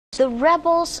The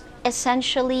rebels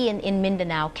essentially in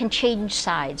Mindanao can change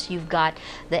sides. You've got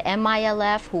the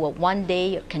MILF, who one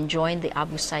day can join the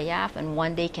Abu Sayyaf and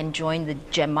one day can join the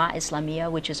Jemaah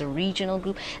Islamiyah, which is a regional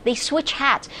group. They switch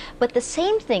hats, but the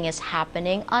same thing is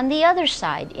happening on the other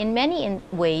side. In many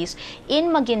ways, in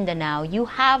Maguindanao, you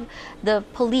have the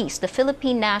police, the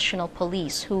Philippine National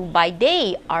Police, who by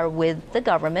day are with the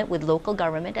government, with local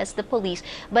government as the police,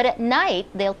 but at night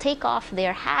they'll take off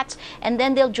their hats and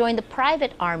then they'll join the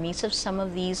private armies of some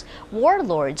of these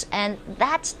warlords, and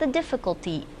that's the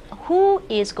difficulty. Who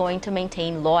is going to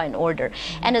maintain law and order?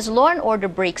 And as law and order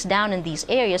breaks down in these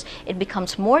areas, it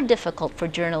becomes more difficult for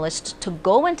journalists to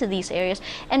go into these areas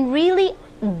and really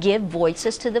give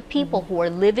voices to the people who are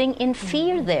living in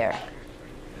fear there.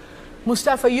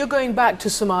 Mustafa, you're going back to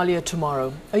Somalia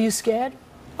tomorrow. Are you scared?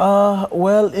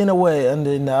 Well, in a way, and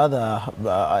in the other,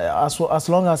 as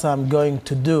long as I'm going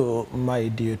to do my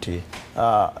duty,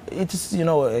 it is,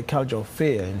 a culture of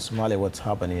fear in Somalia, what's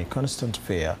happening, a constant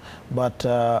fear. But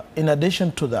in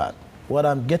addition to that, what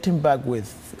I'm getting back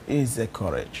with is a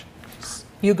courage.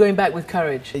 You're going back with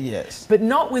courage? Yes. But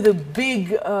not with a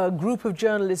big group of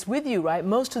journalists with you, right?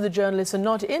 Most of the journalists are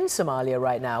not in Somalia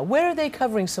right now. Where are they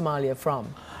covering Somalia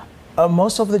from?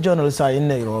 Most of the journalists are in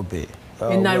Nairobi.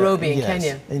 In Nairobi, in yes,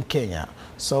 Kenya? In Kenya.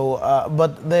 So,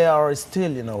 but there are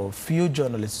still, few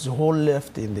journalists who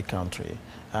left in the country,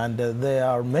 and they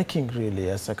are making really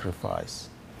a sacrifice.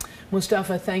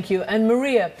 Mustafa, thank you. And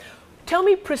Maria, tell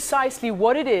me precisely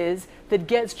what it is that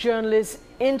gets journalists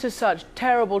into such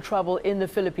terrible trouble in the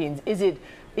Philippines. Is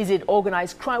it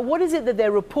organized crime? What is it that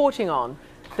they're reporting on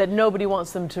that nobody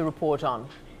wants them to report on?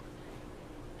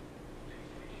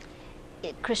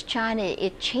 Christiana,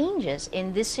 it changes.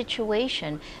 In this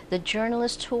situation, the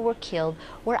journalists who were killed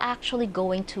were actually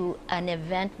going to an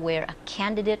event where a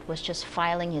candidate was just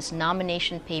filing his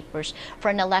nomination papers for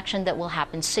an election that will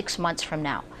happen 6 months from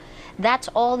now. That's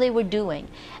all they were doing.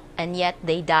 And yet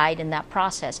they died in that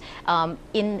process.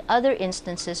 In other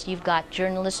instances, you've got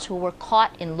journalists who were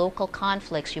caught in local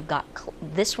conflicts. You've got,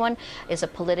 this one is a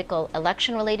political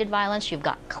election-related violence. You've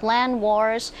got clan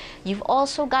wars. You've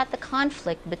also got the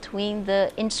conflict between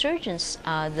the insurgents,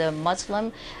 the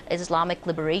Muslim Islamic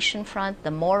Liberation Front,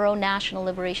 the Moro National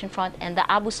Liberation Front, and the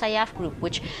Abu Sayyaf group,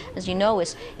 which, as you know,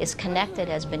 has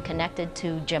been connected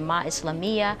to Jemaah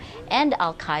Islamiyah and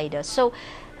Al-Qaeda. So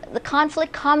the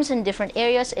conflict comes in different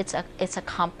areas. It's a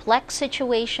complex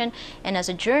situation, and as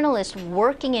a journalist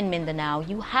working in Mindanao,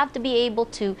 you have to be able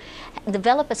to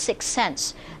develop a sixth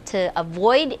sense to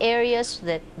avoid areas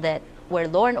where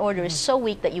law and order is so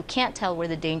weak that you can't tell where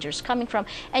the danger is coming from,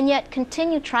 and yet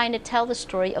continue trying to tell the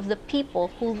story of the people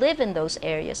who live in those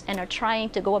areas and are trying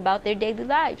to go about their daily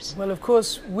lives. Well, of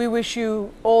course, we wish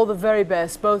you all the very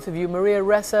best, both of you, Maria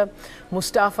Ressa,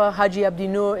 Mustafa, Haji Abdi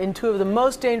Noor, in two of the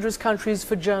most dangerous countries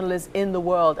for journalists in the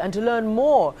world. And to learn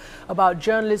more about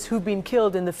journalists who've been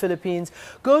killed in the Philippines,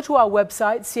 go to our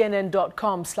website,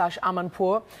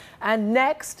 cnn.com/Amanpour. And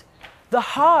next, the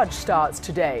Hajj starts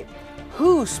today.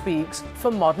 Who speaks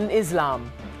for modern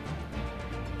Islam?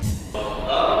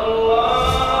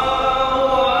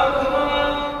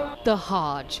 The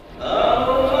Hajj,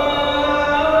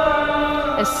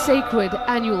 a sacred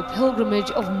annual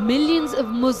pilgrimage of millions of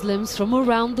Muslims from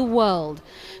around the world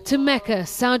to Mecca,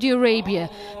 Saudi Arabia,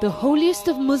 the holiest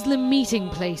of Muslim meeting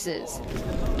places.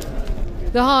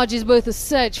 The Hajj is both a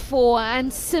search for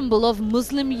and symbol of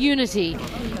Muslim unity.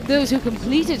 Those who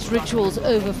complete its rituals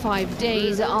over 5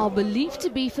 days are believed to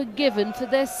be forgiven for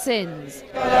their sins.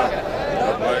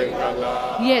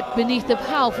 Yet beneath the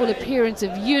powerful appearance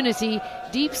of unity,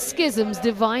 deep schisms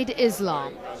divide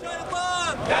Islam,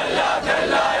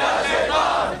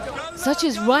 such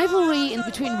as rivalry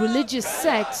between religious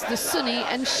sects, the Sunni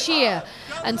and Shia,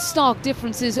 and stark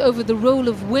differences over the role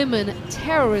of women,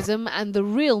 terrorism, and the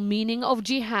real meaning of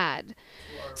jihad.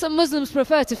 Some Muslims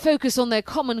prefer to focus on their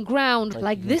common ground,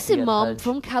 like this imam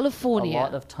from California. A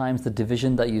lot of times the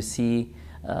division that you see,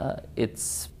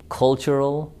 it's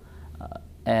cultural,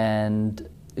 and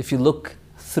if you look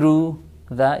through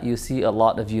that, you see a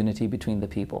lot of unity between the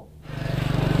people.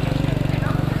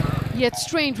 Yet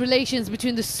strained relations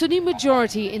between the Sunni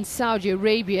majority in Saudi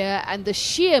Arabia and the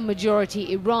Shia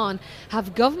majority Iran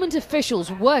have government officials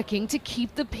working to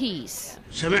keep the peace.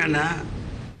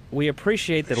 We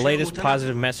appreciate the latest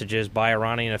positive messages by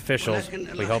Iranian officials.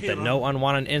 We hope that no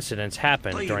unwanted incidents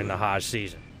happen during the Hajj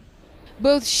season.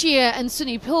 Both Shia and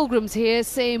Sunni pilgrims here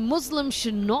say Muslims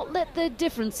should not let their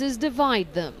differences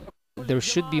divide them. there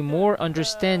should be more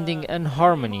understanding and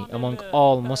harmony among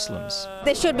all Muslims.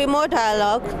 There should be more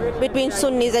dialogue between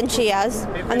Sunnis and Shias,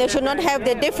 and they should not have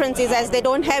their differences as they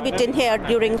don't have it in here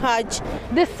during Hajj.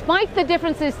 Despite the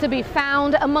differences to be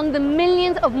found among the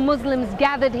millions of Muslims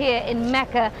gathered here in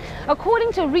Mecca,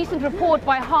 according to a recent report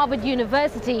by Harvard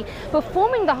University,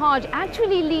 performing the Hajj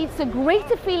actually leads to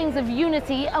greater feelings of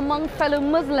unity among fellow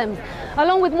Muslims,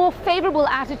 along with more favorable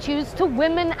attitudes to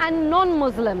women and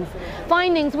non-Muslims.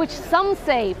 Findings which some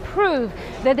say prove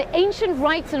that the ancient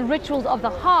rites and rituals of the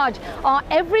Hajj are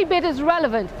every bit as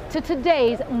relevant to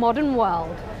today's modern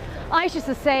world. Aisha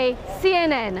Sasay,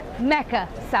 CNN, Mecca,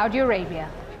 Saudi Arabia.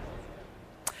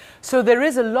 So there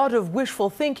is a lot of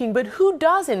wishful thinking, but who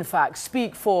does in fact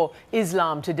speak for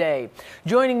Islam today?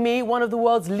 Joining me, one of the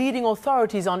world's leading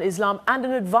authorities on Islam and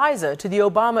an advisor to the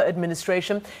Obama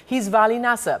administration, he's Vali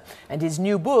Nasser, and his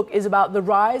new book is about the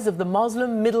rise of the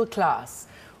Muslim middle class.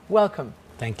 Welcome.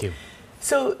 Thank you.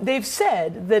 So they've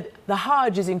said that the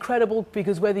Hajj is incredible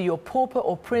because whether you're pauper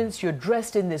or prince, you're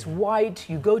dressed in this white,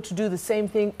 you go to do the same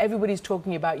thing, everybody's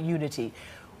talking about unity.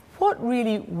 What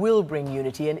really will bring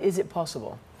unity, and is it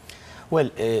possible? Well,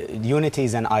 unity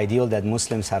is an ideal that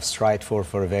Muslims have strived for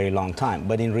a very long time.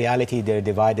 But in reality, they're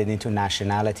divided into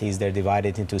nationalities, they're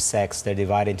divided into sects, they're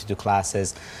divided into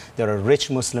classes. There are rich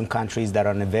Muslim countries that are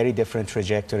on a very different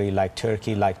trajectory, like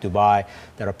Turkey, like Dubai,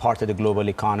 that are part of the global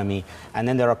economy. And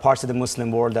then there are parts of the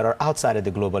Muslim world that are outside of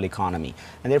the global economy.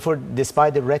 And therefore,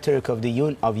 despite the rhetoric of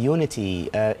unity,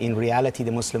 in reality,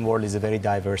 the Muslim world is a very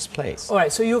diverse place. All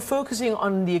right, so you're focusing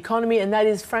on the economy, and that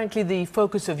is frankly the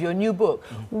focus of your new book.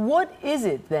 What is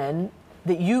it then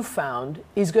that you found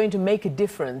is going to make a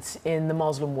difference in the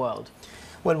Muslim world?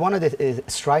 Well, one of the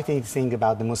striking things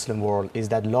about the Muslim world is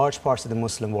that large parts of the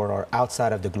Muslim world are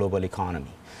outside of the global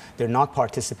economy. They're not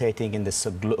participating in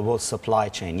the global supply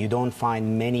chain. You don't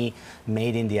find many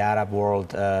made in the Arab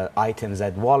world items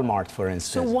at Walmart, for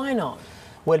instance. So why not?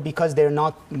 Well, because they're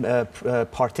not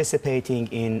participating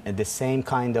in the same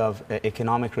kind of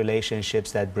economic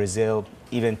relationships that Brazil,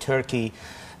 even Turkey,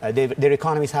 their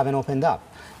economies haven't opened up.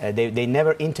 They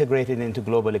never integrated into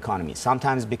global economy.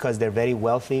 Sometimes because they're very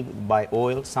wealthy by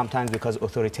oil, sometimes because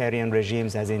authoritarian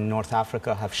regimes, as in North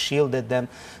Africa, have shielded them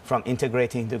from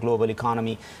integrating the global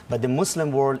economy. But the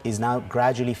Muslim world is now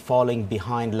gradually falling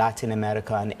behind Latin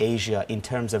America and Asia in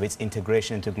terms of its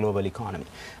integration into global economy.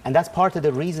 And that's part of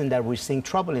the reason that we're seeing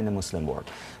trouble in the Muslim world.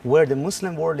 Where the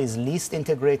Muslim world is least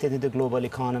integrated into the global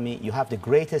economy, you have the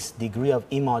greatest degree of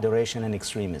immoderation and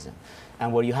extremism.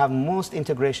 And where you have most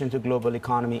integration to global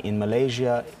economy, in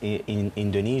Malaysia, in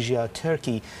Indonesia,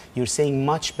 Turkey, you're seeing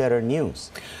much better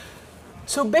news.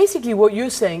 So basically what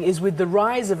you're saying is with the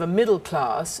rise of a middle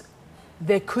class,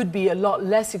 there could be a lot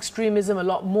less extremism, a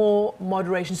lot more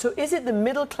moderation. So is it the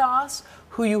middle class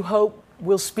who you hope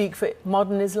will speak for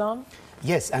modern Islam?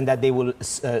 Yes, and that they will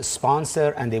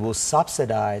sponsor and they will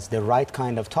subsidize the right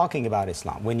kind of talking about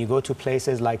Islam. When you go to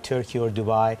places like Turkey or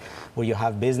Dubai, where you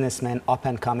have businessmen,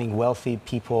 up-and-coming wealthy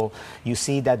people, you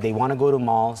see that they want to go to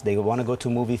malls, they want to go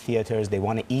to movie theaters, they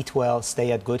want to eat well,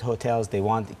 stay at good hotels, they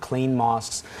want clean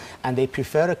mosques, and they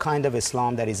prefer a kind of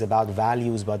Islam that is about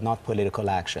values but not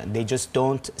political action. They just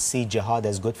don't see jihad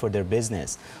as good for their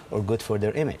business or good for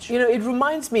their image. You know, it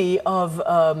reminds me of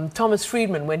Thomas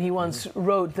Friedman when he once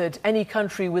wrote that any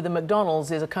country with a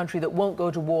McDonald's is a country that won't go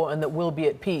to war and that will be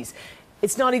at peace.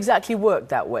 It's not exactly worked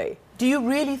that way. Do you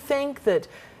really think that,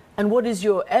 and what is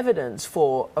your evidence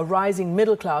for a rising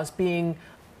middle class being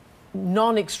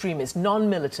non-extremist,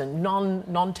 non-militant,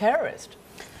 non-terrorist?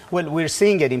 Well, we're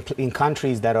seeing it in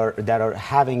countries that are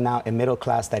having now a middle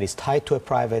class that is tied to a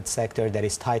private sector, that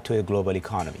is tied to a global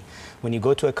economy. When you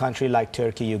go to a country like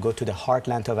Turkey, you go to the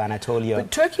heartland of Anatolia. But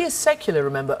Turkey is secular,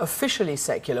 remember, officially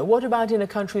secular. What about in a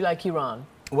country like Iran?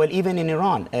 Well, even in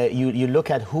Iran, you look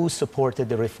at who supported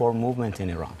the reform movement in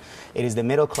Iran. It is the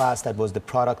middle class that was the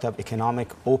product of economic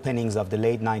openings of the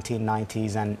late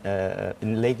 1990s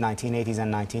and late 1980s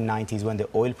and 1990s when the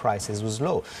oil prices was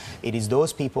low. It is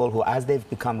those people who, as they've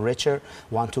become richer,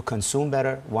 want to consume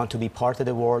better, want to be part of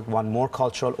the world, want more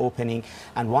cultural opening,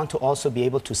 and want to also be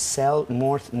able to sell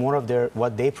more of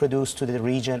what they produce to the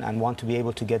region, and want to be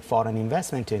able to get foreign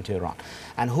investment into Iran.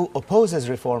 And who opposes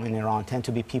reform in Iran tend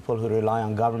to be people who rely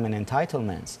on government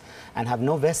entitlements and have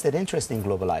no vested interest in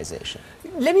globalization.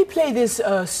 Let me play this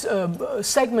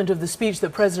segment of the speech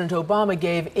that President Obama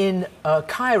gave in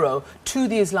Cairo to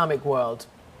the Islamic world.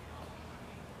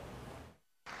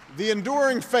 The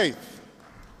enduring faith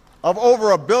of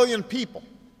over 1 billion people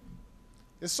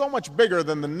is so much bigger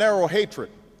than the narrow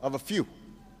hatred of a few.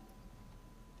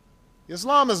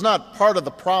 Islam is not part of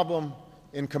the problem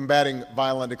in combating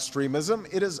violent extremism.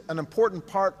 It is an important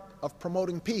part of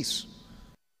promoting peace.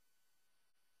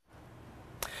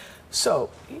 So,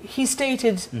 he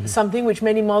stated something which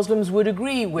many Muslims would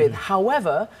agree with.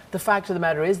 However, the fact of the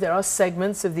matter is there are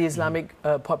segments of the Islamic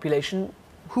population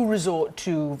who resort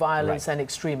to violence and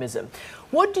extremism.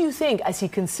 What do you think, as he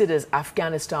considers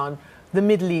Afghanistan, the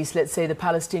Middle East, let's say the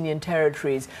Palestinian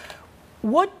territories,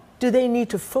 what do they need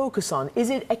to focus on? Is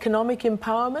it economic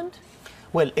empowerment?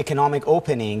 Well, economic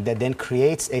opening that then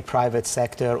creates a private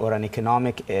sector or an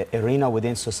economic arena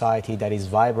within society that is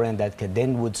vibrant, that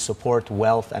then would support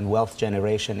wealth and wealth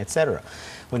generation, etc.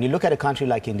 When you look at a country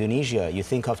like Indonesia, you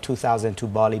think of 2002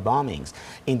 Bali bombings.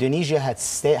 Indonesia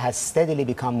has steadily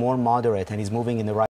become more moderate and is moving in the right